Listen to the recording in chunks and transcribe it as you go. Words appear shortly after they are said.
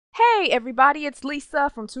Hey everybody, it's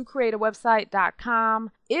Lisa from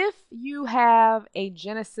ToCreateAWebsite.com. If you have a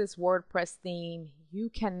Genesis WordPress theme, you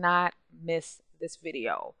cannot miss this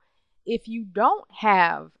video. If you don't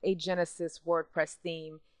have a Genesis WordPress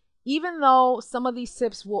theme, even though some of these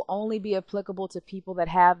tips will only be applicable to people that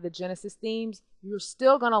have the Genesis themes, you're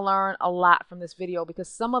still going to learn a lot from this video because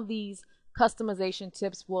some of these customization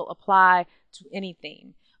tips will apply to any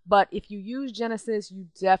theme. But if you use Genesis, you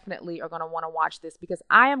definitely are going to want to watch this because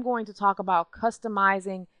I am going to talk about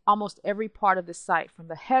customizing almost every part of the site, from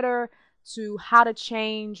the header to how to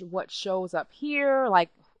change what shows up here, like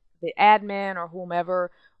the admin or whomever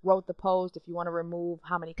wrote the post, if you want to remove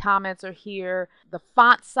how many comments are here, the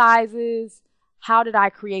font sizes, how did I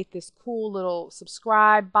create this cool little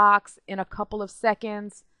subscribe box in a couple of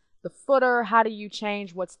seconds, the footer, how do you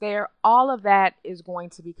change what's there, all of that is going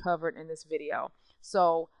to be covered in this video.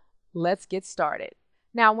 So let's get started.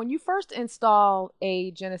 Now, when you first install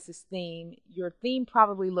a Genesis theme, your theme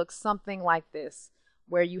probably looks something like this,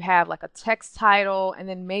 where you have like a text title and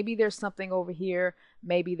then maybe there's something over here,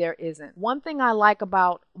 maybe there isn't. One thing I like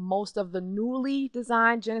about most of the newly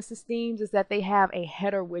designed Genesis themes is that they have a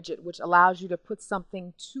header widget, which allows you to put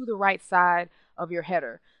something to the right side of your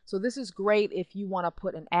header. So this is great if you want to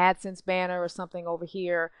put an AdSense banner or something over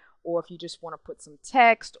here, or if you just want to put some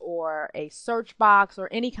text or a search box or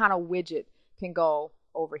any kind of widget can go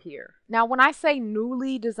over here. Now, when I say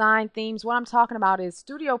newly designed themes, what I'm talking about is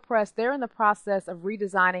StudioPress. They're in the process of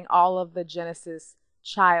redesigning all of the Genesis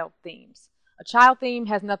child themes. A child theme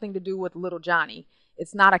has nothing to do with little Johnny.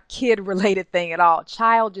 It's not a kid related thing at all.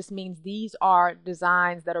 Child just means these are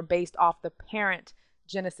designs that are based off the parent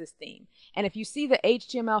Genesis theme. And if you see the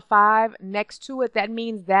HTML5 next to it, that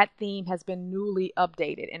means that theme has been newly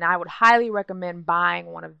updated. And I would highly recommend buying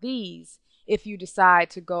one of these if you decide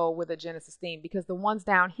to go with a Genesis theme, because the ones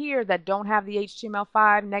down here that don't have the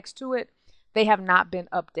HTML5 next to it, they have not been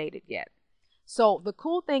updated yet. So the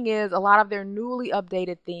cool thing is a lot of their newly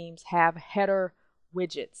updated themes have header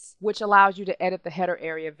widgets, which allows you to edit the header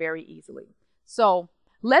area very easily. So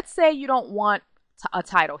let's say you don't want a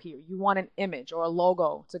title here. You want an image or a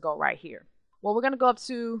logo to go right here. Well, we're going to go up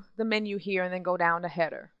to the menu here and then go down to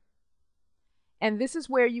header. And this is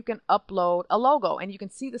where you can upload a logo. And you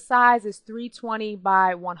can see the size is 320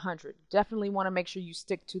 by 100. Definitely want to make sure you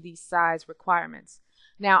stick to these size requirements.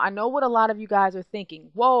 Now, I know what a lot of you guys are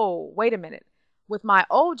thinking. Whoa, wait a minute. With my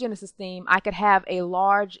old Genesis theme, I could have a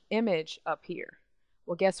large image up here.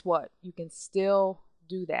 Well, guess what? You can still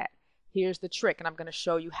do that. Here's the trick, and I'm going to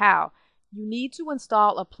show you how. You need to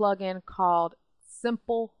install a plugin called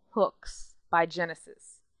Simple Hooks by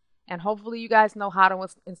Genesis. And hopefully you guys know how to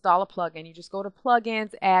install a plugin. You just go to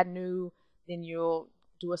plugins, add new, then you'll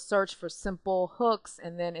do a search for Simple Hooks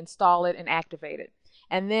and then install it and activate it.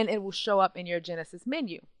 And then it will show up in your Genesis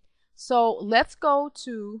menu. So let's go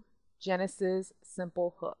to Genesis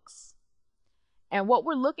Simple Hooks. And what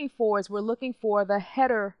we're looking for is we're looking for the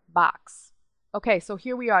header box. Okay, so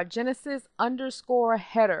here we are, Genesis _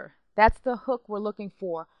 header. That's the hook we're looking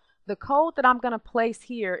for. The code that I'm going to place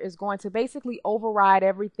here is going to basically override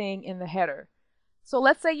everything in the header. So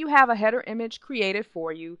let's say you have a header image created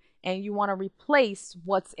for you and you want to replace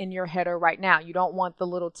what's in your header right now. You don't want the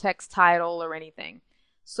little text title or anything.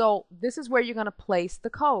 So this is where you're going to place the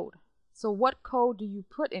code. So what code do you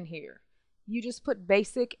put in here? You just put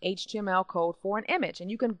basic HTML code for an image. And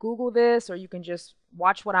you can Google this or you can just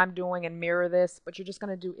watch what I'm doing and mirror this. But you're just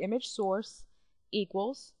going to do image source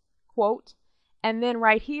equals quote, and then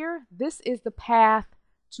right here, this is the path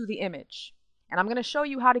to the image. And I'm going to show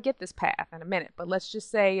you how to get this path in a minute, but let's just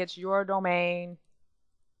say it's yourdomain.com,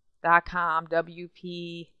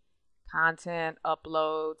 WP, content,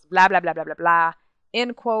 uploads, blah, blah, blah, blah, blah, blah,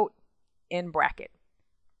 end quote, in bracket.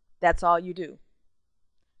 That's all you do.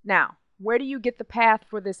 Now, where do you get the path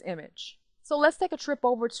for this image? So let's take a trip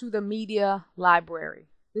over to the media library.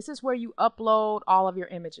 This is where you upload all of your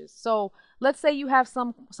images. So let's say you have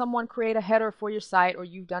someone create a header for your site or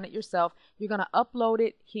you've done it yourself. You're going to upload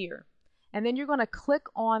it here. And then you're going to click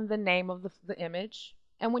on the name of the image.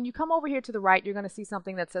 And when you come over here to the right, you're going to see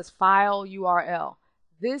something that says file URL.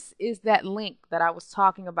 This is that link that I was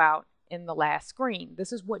talking about in the last screen.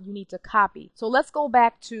 This is what you need to copy. So let's go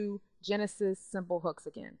back to Genesis Simple Hooks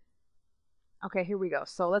again. Okay, here we go.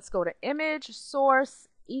 So let's go to image source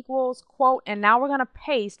equals quote, and now we're going to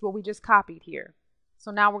paste what we just copied here.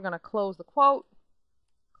 So now we're going to close the quote,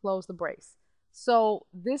 close the brace. So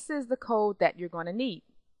this is the code that you're going to need.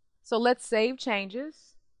 So let's save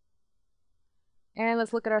changes and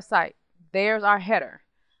let's look at our site. There's our header.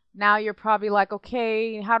 Now you're probably like,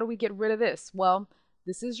 okay, how do we get rid of this? Well,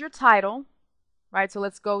 this is your title, right? So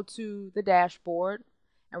let's go to the dashboard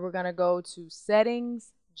and we're going to go to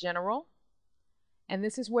Settings, General, and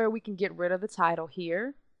this is where we can get rid of the title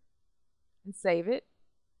here and save it.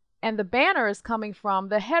 And the banner is coming from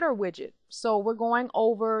the header widget. So we're going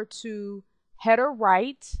over to header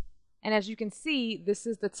right, and as you can see, this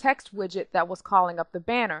is the text widget that was calling up the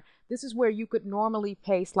banner. This is where you could normally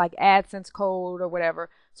paste like AdSense code or whatever.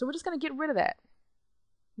 So we're just going to get rid of that.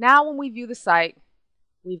 Now when we view the site,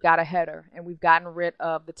 we've got a header and we've gotten rid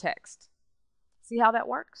of the text. See how that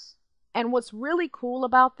works? And what's really cool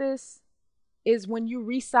about this is when you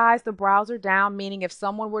resize the browser down, meaning if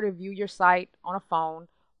someone were to view your site on a phone,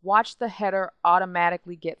 watch the header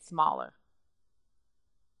automatically get smaller.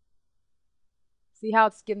 See how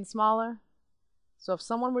it's getting smaller? So if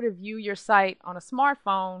someone were to view your site on a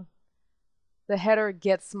smartphone, the header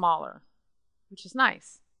gets smaller, which is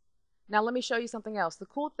nice. Now let me show you something else. The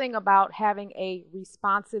cool thing about having a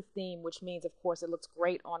responsive theme, which means of course it looks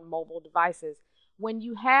great on mobile devices, when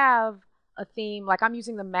you have a theme, like I'm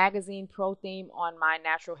using the Magazine Pro theme on my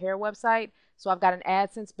natural hair website, so I've got an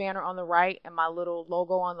AdSense banner on the right and my little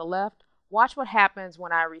logo on the left. Watch what happens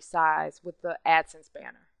when I resize with the AdSense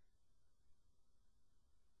banner.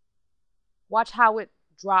 Watch how it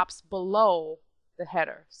drops below the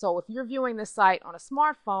header. So if you're viewing this site on a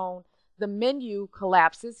smartphone, the menu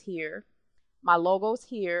collapses here, my logo's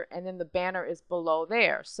here, and then the banner is below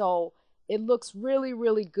there. So it looks really,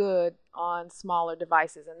 really good on smaller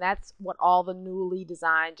devices, and that's what all the newly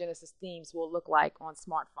designed Genesis themes will look like on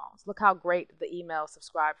smartphones. Look how great the email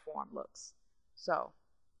subscribe form looks. So,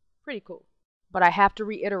 pretty cool. But I have to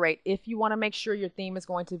reiterate, if you want to make sure your theme is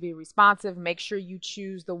going to be responsive, make sure you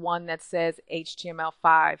choose the one that says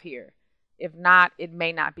HTML5 here. If not, it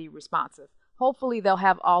may not be responsive. Hopefully they'll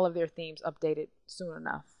have all of their themes updated soon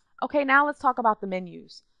enough. Okay, now let's talk about the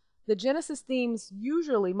menus. The Genesis themes,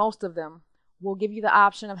 usually most of them, will give you the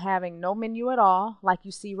option of having no menu at all, like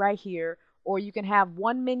you see right here, or you can have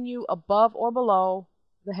one menu above or below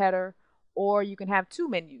the header, or you can have two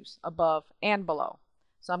menus above and below.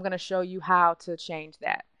 So I'm going to show you how to change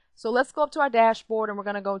that. So let's go up to our dashboard and we're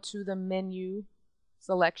going to go to the menu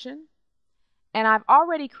selection. And I've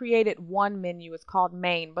already created one menu. It's called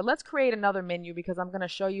Main, but let's create another menu because I'm going to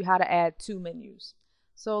show you how to add two menus.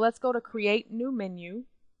 So let's go to Create New Menu,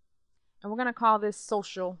 and we're going to call this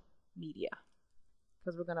Social Media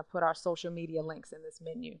because we're going to put our social media links in this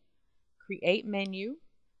menu. Create Menu,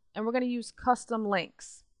 and we're going to use custom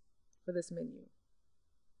links for this menu.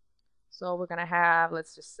 So we're going to have,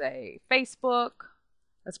 let's just say, Facebook.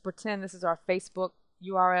 Let's pretend this is our Facebook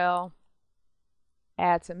URL.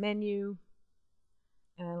 Add to menu.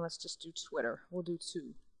 And let's just do Twitter. We'll do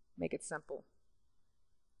two. Make it simple.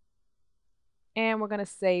 And we're going to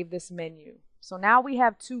save this menu. So now we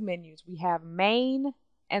have two menus. We have Main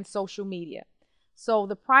and Social Media. So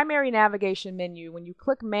the primary navigation menu, when you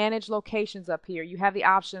click Manage Locations up here, you have the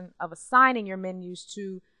option of assigning your menus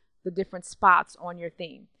to the different spots on your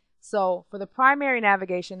theme. So for the primary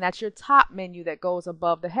navigation, that's your top menu that goes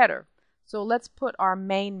above the header. So let's put our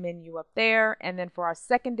main menu up there, and then for our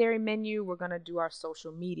secondary menu, we're going to do our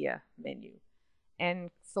social media menu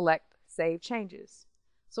and select Save Changes.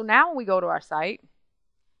 So now when we go to our site,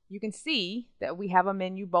 you can see that we have a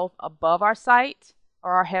menu both above our site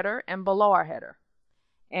or our header and below our header.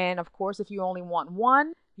 And of course, if you only want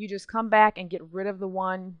one, you just come back and get rid of the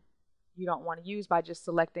one you don't want to use by just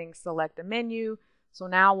selecting Select a Menu. So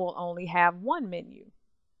now we'll only have one menu.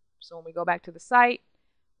 So when we go back to the site,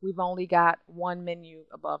 we've only got one menu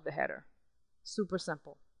above the header. Super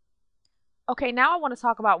simple. Okay, now I want to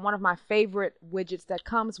talk about one of my favorite widgets that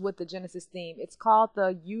comes with the Genesis theme. It's called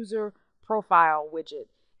the User Profile widget.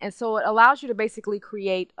 And so it allows you to basically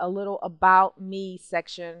create a little About Me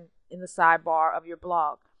section in the sidebar of your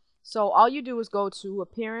blog. So all you do is go to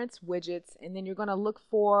Appearance, Widgets, and then you're going to look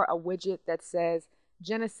for a widget that says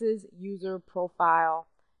Genesis User Profile,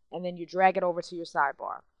 and then you drag it over to your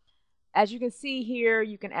sidebar. As you can see here,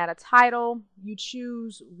 you can add a title. You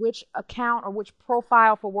choose which account or which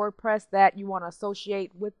profile for WordPress that you want to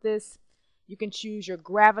associate with this. You can choose your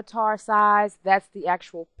gravatar size. That's the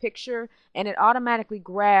actual picture, and it automatically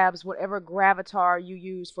grabs whatever gravatar you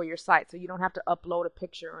use for your site, so you don't have to upload a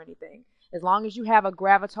picture or anything. As long as you have a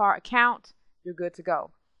gravatar account, you're good to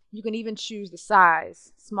go. You can even choose the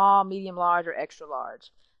size, small, medium, large, or extra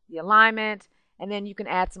large, the alignment, and then you can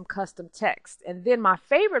add some custom text. And then my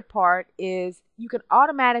favorite part is you can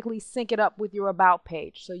automatically sync it up with your About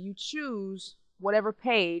page. So you choose whatever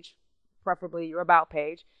page, preferably your About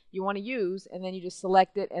page, you want to use, and then you just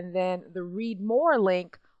select it, and then the Read More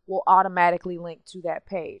link will automatically link to that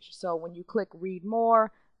page. So when you click Read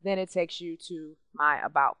More, then it takes you to my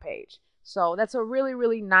About page. So that's a really,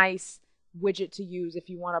 really nice widget to use if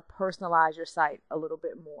you want to personalize your site a little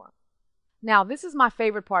bit more. Now, this is my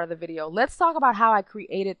favorite part of the video. Let's talk about how I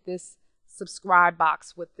created this subscribe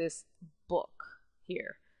box with this book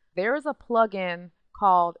here. There is a plugin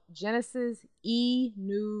called Genesis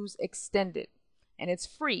eNews Extended, and it's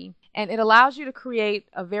free, and it allows you to create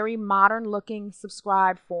a very modern looking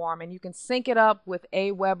subscribe form, and you can sync it up with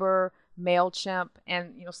Aweber, MailChimp,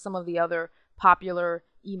 and some of the other popular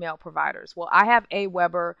email providers. Well, I have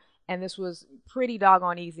Aweber, and this was pretty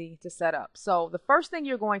doggone easy to set up. So the first thing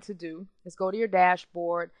you're going to do is go to your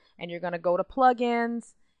dashboard, and you're going to go to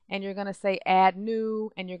plugins, and you're going to say add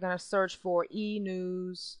new, and you're going to search for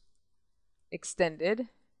eNews Extended.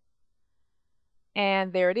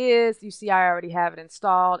 And there it is. You see I already have it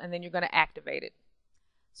installed, and then you're going to activate it.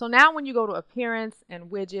 So now when you go to appearance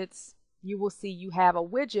and widgets, you will see you have a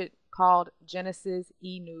widget called Genesis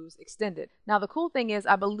eNews Extended. Now the cool thing is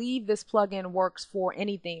I believe this plugin works for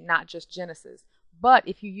anything, not just Genesis. But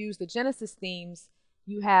if you use the Genesis themes,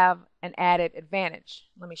 you have an added advantage.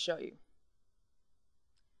 Let me show you.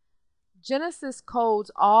 Genesis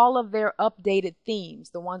codes all of their updated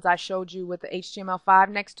themes, the ones I showed you with the HTML5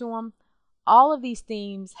 next to them. All of these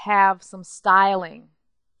themes have some styling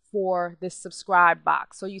for this subscribe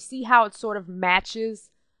box. So you see how it sort of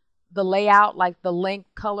matches the layout, like the link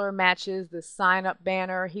color matches the sign up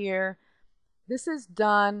banner here. This is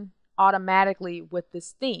done automatically with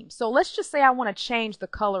this theme. So let's just say I want to change the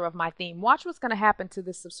color of my theme. Watch what's going to happen to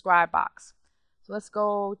this subscribe box. So let's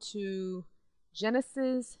go to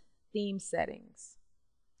Genesis theme settings,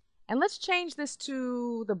 and let's change this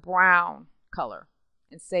to the brown color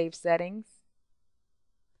and save settings.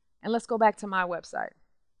 And let's go back to my website.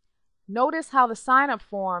 Notice how the sign up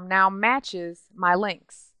form now matches my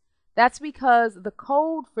links. That's because the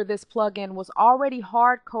code for this plugin was already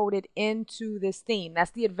hard coded into this theme.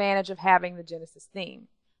 That's the advantage of having the Genesis theme.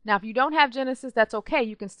 Now, if you don't have Genesis, that's okay.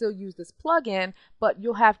 You can still use this plugin, but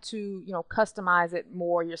you'll have to, customize it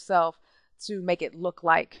more yourself to make it look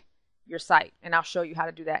like your site. And I'll show you how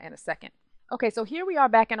to do that in a second. Okay, so here we are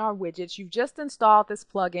back in our widgets. You've just installed this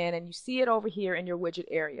plugin, and you see it over here in your widget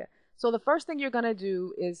area. So the first thing you're going to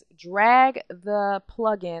do is drag the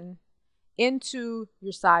plugin into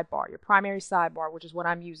your sidebar, your primary sidebar, which is what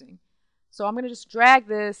I'm using. So I'm going to just drag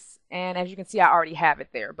this, and as you can see, I already have it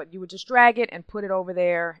there, but you would just drag it and put it over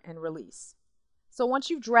there and release. So once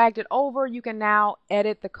you've dragged it over, you can now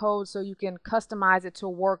edit the code so you can customize it to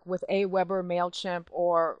work with Aweber, MailChimp,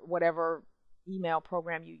 or whatever email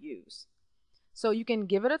program you use. So you can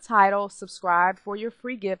give it a title. Subscribe for your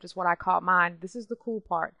free gift is what I call mine. This is the cool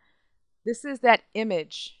part. This is that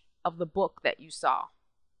image of the book that you saw.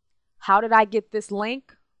 How did I get this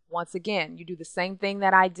link? Once again, you do the same thing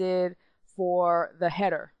that I did for the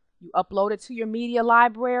header. You upload it to your media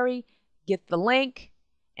library, get the link,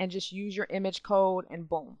 and just use your image code, and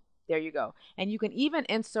boom, there you go. And you can even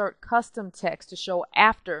insert custom text to show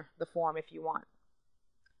after the form if you want.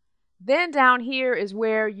 Then down here is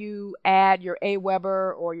where you add your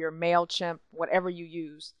Aweber or your MailChimp, whatever you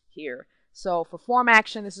use here. So for form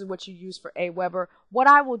action, this is what you use for Aweber. What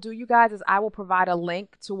I will do, you guys, is I will provide a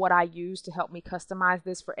link to what I use to help me customize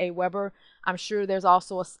this for Aweber. I'm sure there's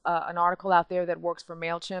also an article out there that works for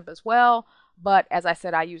MailChimp as well. But as I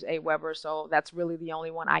said, I use Aweber, so that's really the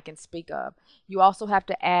only one I can speak of. You also have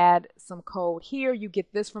to add some code here. You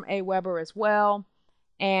get this from Aweber as well.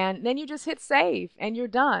 And then you just hit save and you're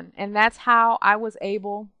done. And that's how I was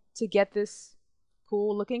able to get this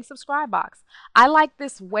cool looking subscribe box. I like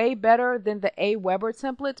this way better than the Aweber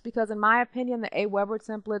templates because in my opinion, the Aweber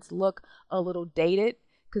templates look a little dated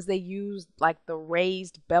because they use like the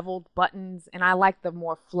raised beveled buttons, and I like the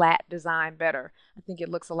more flat design better. I think it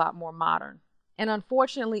looks a lot more modern. And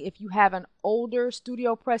unfortunately, if you have an older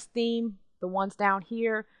StudioPress theme, the ones down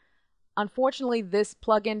here, unfortunately this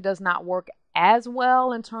plugin does not work as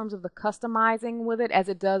well in terms of the customizing with it as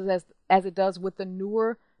it does with the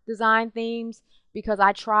newer design themes, because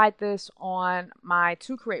I tried this on my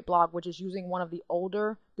To Create blog, which is using one of the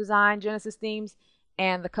older design Genesis themes,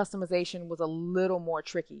 and the customization was a little more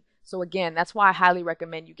tricky. So again, that's why I highly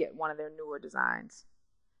recommend you get one of their newer designs.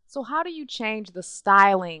 So how do you change the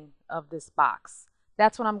styling of this box?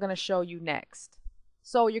 That's what I'm going to show you next.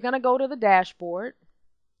 So you're going to go to the dashboard,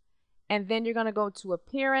 and then you're going to go to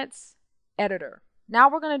Appearance, Editor. Now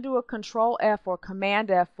we're going to do a Control F or Command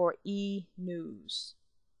F for eNews.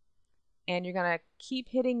 And you're going to keep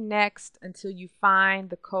hitting next until you find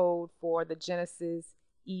the code for the Genesis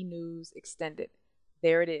eNews Extended.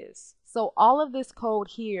 There it is. So all of this code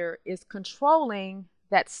here is controlling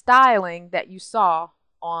that styling that you saw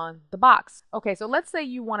on the box. Okay, so let's say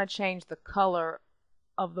you want to change the color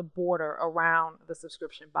of the border around the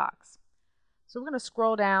subscription box. So we're going to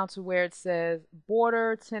scroll down to where it says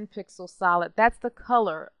border 10 pixel solid. That's the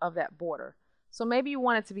color of that border. So maybe you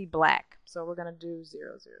want it to be black. So we're going to do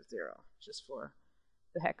 000 just for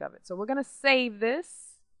the heck of it. So we're going to save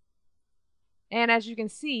this. And as you can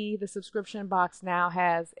see, the subscription box now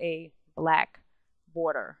has a black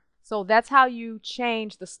border. So that's how you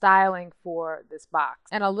change the styling for this box.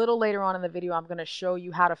 And a little later on in the video, I'm going to show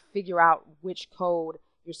you how to figure out which code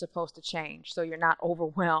you're supposed to change so you're not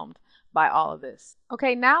overwhelmed by all of this.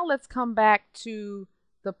 Okay, now let's come back to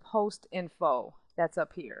the post info that's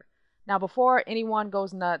up here. Now, before anyone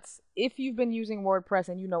goes nuts, if you've been using WordPress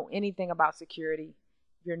and you know anything about security,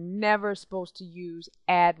 you're never supposed to use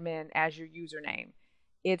admin as your username.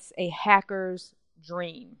 It's a hacker's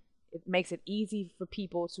dream. It makes it easy for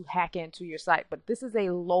people to hack into your site, but this is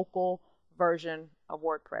a local version of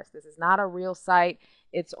WordPress. This is not a real site.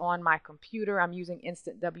 It's on my computer. I'm using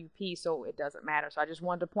Instant WP, so it doesn't matter. So I just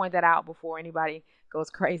wanted to point that out before anybody goes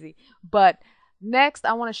crazy. But next,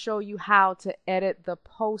 I want to show you how to edit the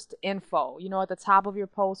post info. You know, at the top of your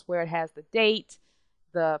post where it has the date,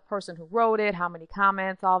 the person who wrote it, how many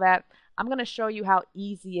comments, all that. I'm going to show you how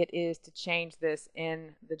easy it is to change this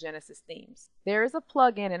in the Genesis themes. There is a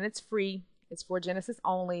plugin and it's free. It's for Genesis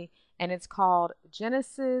only, and it's called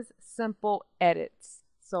Genesis Simple Edits.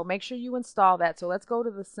 So make sure you install that. So let's go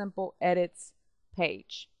to the Simple Edits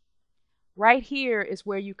page. Right here is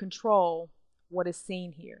where you control what is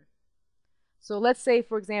seen here. So let's say,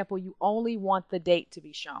 for example, you only want the date to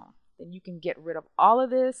be shown. Then you can get rid of all of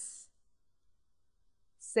this,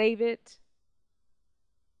 save it,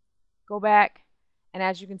 go back, and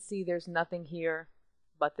as you can see, there's nothing here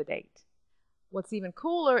but the date. What's even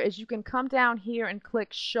cooler is you can come down here and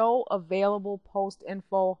click Show Available Post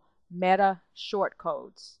Info Meta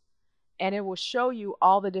Shortcodes, and it will show you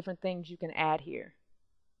all the different things you can add here.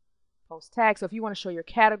 Post tags. So if you want to show your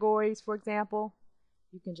categories, for example,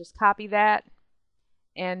 you can just copy that,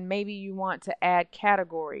 and maybe you want to add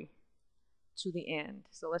category to the end.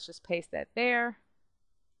 So let's just paste that there.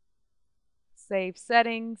 Save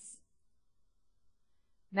settings.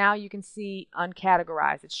 Now you can see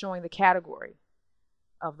uncategorized. It's showing the category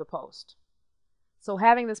of the post. So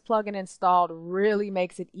having this plugin installed really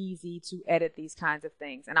makes it easy to edit these kinds of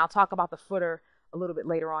things. And I'll talk about the footer a little bit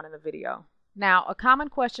later on in the video. Now, a common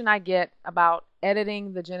question I get about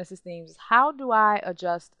editing the Genesis themes is how do I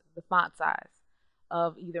adjust the font size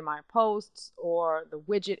of either my posts or the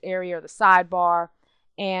widget area or the sidebar?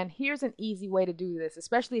 And here's an easy way to do this,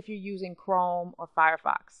 especially if you're using Chrome or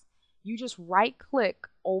Firefox. You just right click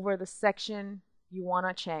over the section you want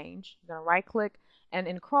to change. You're going to right click, and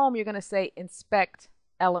in Chrome you're going to say inspect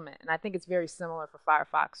element, and I think it's very similar for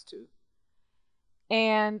Firefox too.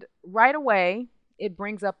 And right away it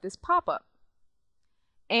brings up this pop-up,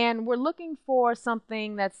 and we're looking for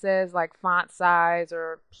something that says like font size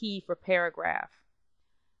or P for paragraph.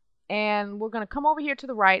 And we're going to come over here to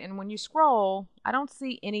the right, and when you scroll, I don't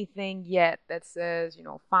see anything yet that says, you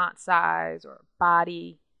know, font size or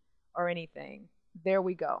body or anything. There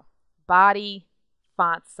we go. Body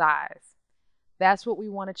font size. That's what we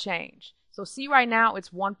want to change. So see right now it's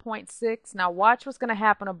 1.6. Now watch what's going to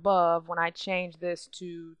happen above when I change this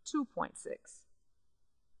to 2.6.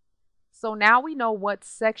 So now we know what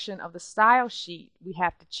section of the style sheet we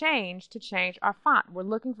have to change our font. We're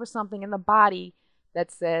looking for something in the body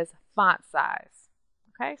that says font size.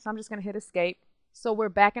 Okay, so I'm just going to hit escape. So we're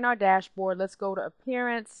back in our dashboard. Let's go to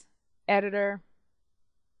Appearance, Editor.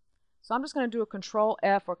 So I'm just going to do a Control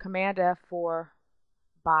F or Command F for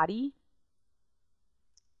body.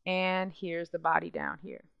 And here's the body down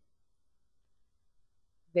here.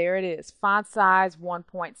 There it is, font size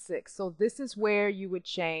 1.6. So this is where you would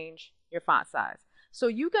change your font size. So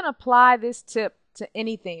you can apply this tip to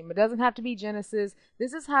any theme. It doesn't have to be Genesis.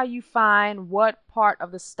 This is how you find what part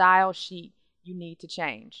of the style sheet you need to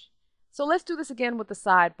change. So let's do this again with the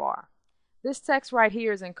sidebar. This text right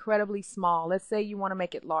here is incredibly small. Let's say you want to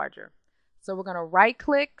make it larger. So we're going to right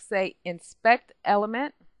click, say Inspect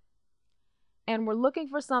Element, and we're looking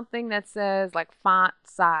for something that says like font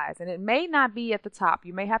size, and it may not be at the top.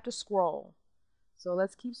 You may have to scroll. So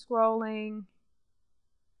let's keep scrolling.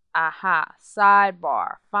 Aha,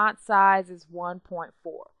 sidebar, font size is 1.4.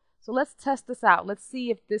 So let's test this out. Let's see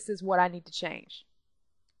if this is what I need to change.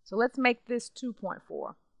 So let's make this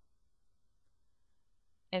 2.4.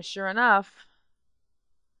 And sure enough,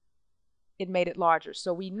 it made it larger.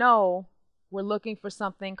 So we know we're looking for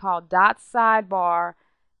something called dot sidebar,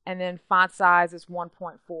 and then font size is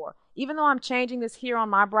 1.4. Even though I'm changing this here on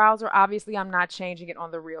my browser, obviously I'm not changing it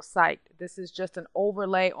on the real site. This is just an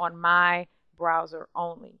overlay on my browser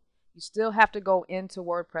only. You still have to go into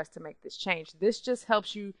WordPress to make this change. This just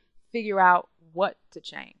helps you figure out what to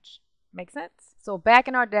change. Make sense? So back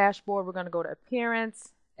in our dashboard, we're going to go to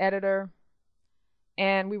Appearance, Editor,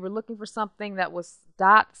 and we were looking for something that was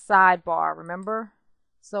dot sidebar, remember?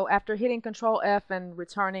 So after hitting Control F and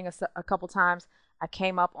returning a couple times, I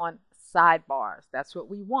came up on sidebars. That's what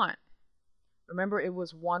we want. Remember, it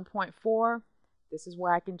was 1.4. This is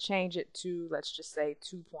where I can change it to, let's just say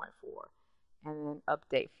 2.4. And then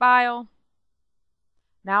update file.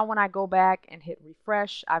 Now when I go back and hit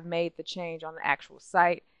refresh, I've made the change on the actual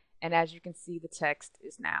site. And as you can see, the text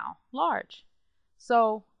is now large.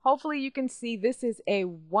 So hopefully you can see this is a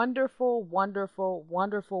wonderful, wonderful,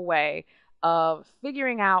 wonderful way of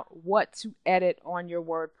figuring out what to edit on your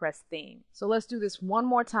WordPress theme. So let's do this one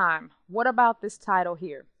more time. What about this title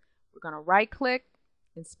here? We're going to right click,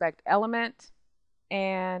 inspect element,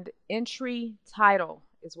 and entry title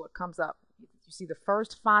is what comes up. You see the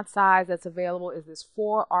first font size that's available is this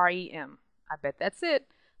 4 REM. I bet that's it.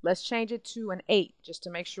 Let's change it to an 8 just to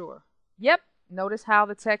make sure. Yep, notice how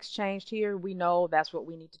the text changed here. We know that's what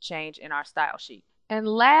we need to change in our style sheet. And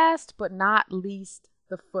last but not least,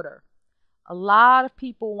 the footer. A lot of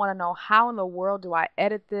people want to know, how in the world do I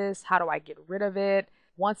edit this? How do I get rid of it?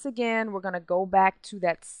 Once again, we're going to go back to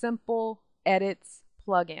that Simple Edits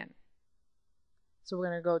plugin. So we're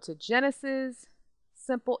going to go to Genesis,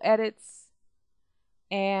 Simple Edits,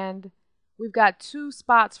 and we've got 2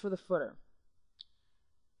 spots for the footer.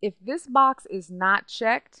 If this box is not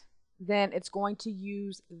checked, then it's going to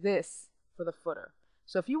use this for the footer.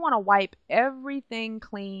 So if you want to wipe everything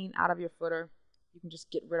clean out of your footer, you can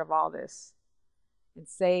just get rid of all this and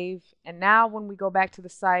save. And now when we go back to the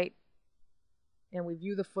site and we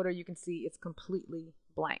view the footer, you can see it's completely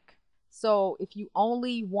blank. So if you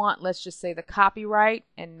only want, let's just say, the copyright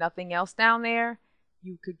and nothing else down there,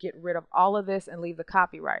 you could get rid of all of this and leave the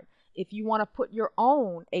copyright. If you want to put your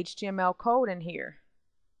own HTML code in here,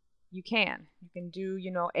 you can. You can do,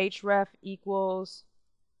 href equals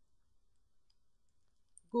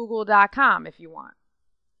google.com if you want.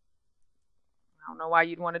 I don't know why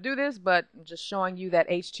you'd want to do this, but I'm just showing you that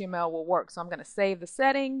HTML will work. So I'm going to save the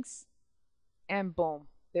settings, and boom,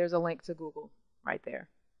 there's a link to Google right there.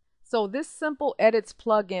 So this Simple Edits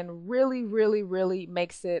plugin really, really, really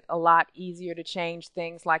makes it a lot easier to change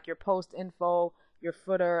things like your post info, your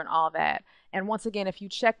footer, and all that. And once again, if you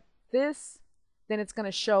check this, then it's going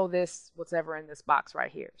to show this, whatever in this box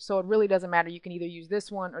right here. So it really doesn't matter. You can either use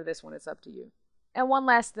this one or this one. It's up to you. And one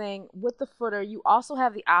last thing, with the footer, you also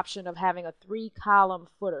have the option of having a 3-column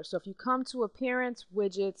footer. So if you come to Appearance,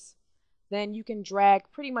 Widgets, then you can drag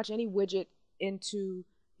pretty much any widget into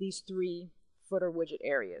these 3 footer widget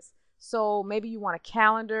areas. So maybe you want a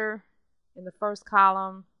calendar in the first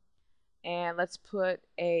column, and let's put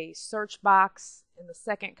a search box in the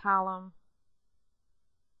second column.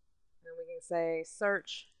 And we can say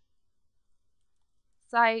search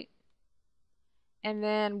site. And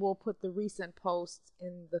then we'll put the recent posts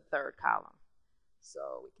in the third column. So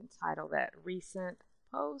we can title that recent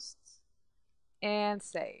posts and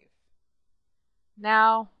save.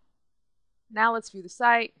 Now let's view the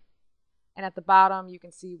site. And at the bottom, you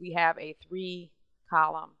can see we have a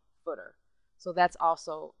 3-column footer. So that's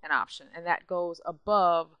also an option. And that goes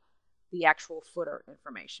above the actual footer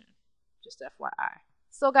information. Just FYI.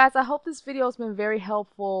 So guys, I hope this video has been very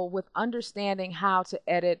helpful with understanding how to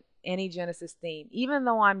edit any Genesis theme. Even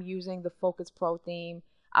though I'm using the Focus Pro theme,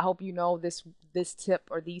 I hope you know this tip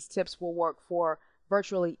or these tips will work for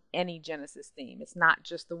virtually any Genesis theme. It's not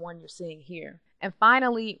just the one you're seeing here. And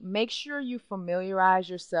finally, make sure you familiarize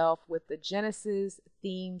yourself with the Genesis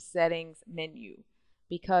theme settings menu,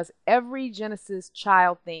 because every Genesis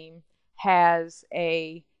child theme has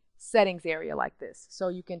a settings area like this. So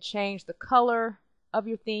you can change the color of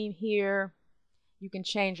your theme here. You can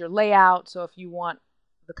change your layout. So if you want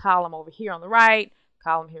the column over here on the right,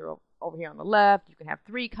 column here over here on the left, you can have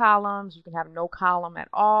 3 columns. You can have no column at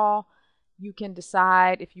all. You can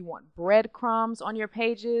decide if you want breadcrumbs on your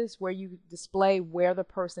pages where you display where the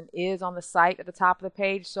person is on the site at the top of the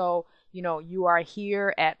page. So, you are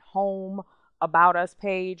here at home, about us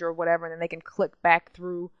page or whatever, and then they can click back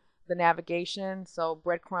through the navigation. So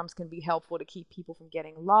breadcrumbs can be helpful to keep people from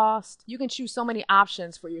getting lost. You can choose so many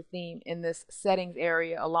options for your theme in this settings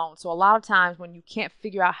area alone. So a lot of times when you can't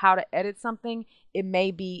figure out how to edit something, it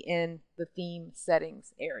may be in the theme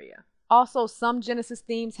settings area. Also, some Genesis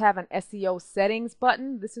themes have an SEO settings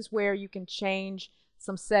button. This is where you can change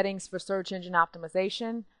some settings for search engine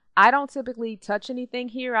optimization. I don't typically touch anything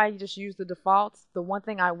here. I just use the defaults. The one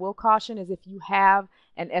thing I will caution is if you have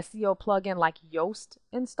an SEO plugin like Yoast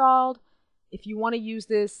installed, if you want to use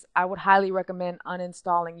this, I would highly recommend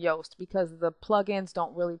uninstalling Yoast because the plugins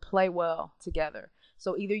don't really play well together.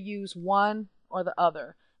 So either use one or the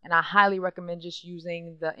other. And I highly recommend just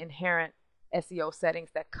using the inherent SEO settings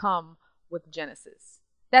that come with Genesis.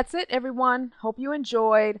 That's it, everyone. Hope you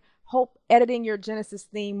enjoyed. Hope editing your Genesis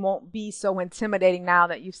theme won't be so intimidating now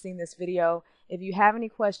that you've seen this video. If you have any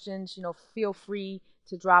questions, feel free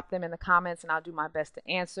to drop them in the comments and I'll do my best to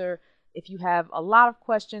answer. If you have a lot of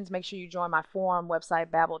questions, make sure you join my forum website,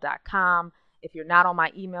 babbel.com. If you're not on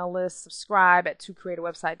my email list, subscribe at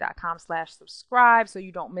tocreateawebsite.com/subscribe so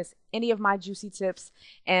you don't miss any of my juicy tips.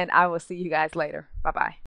 And I will see you guys later. Bye-bye.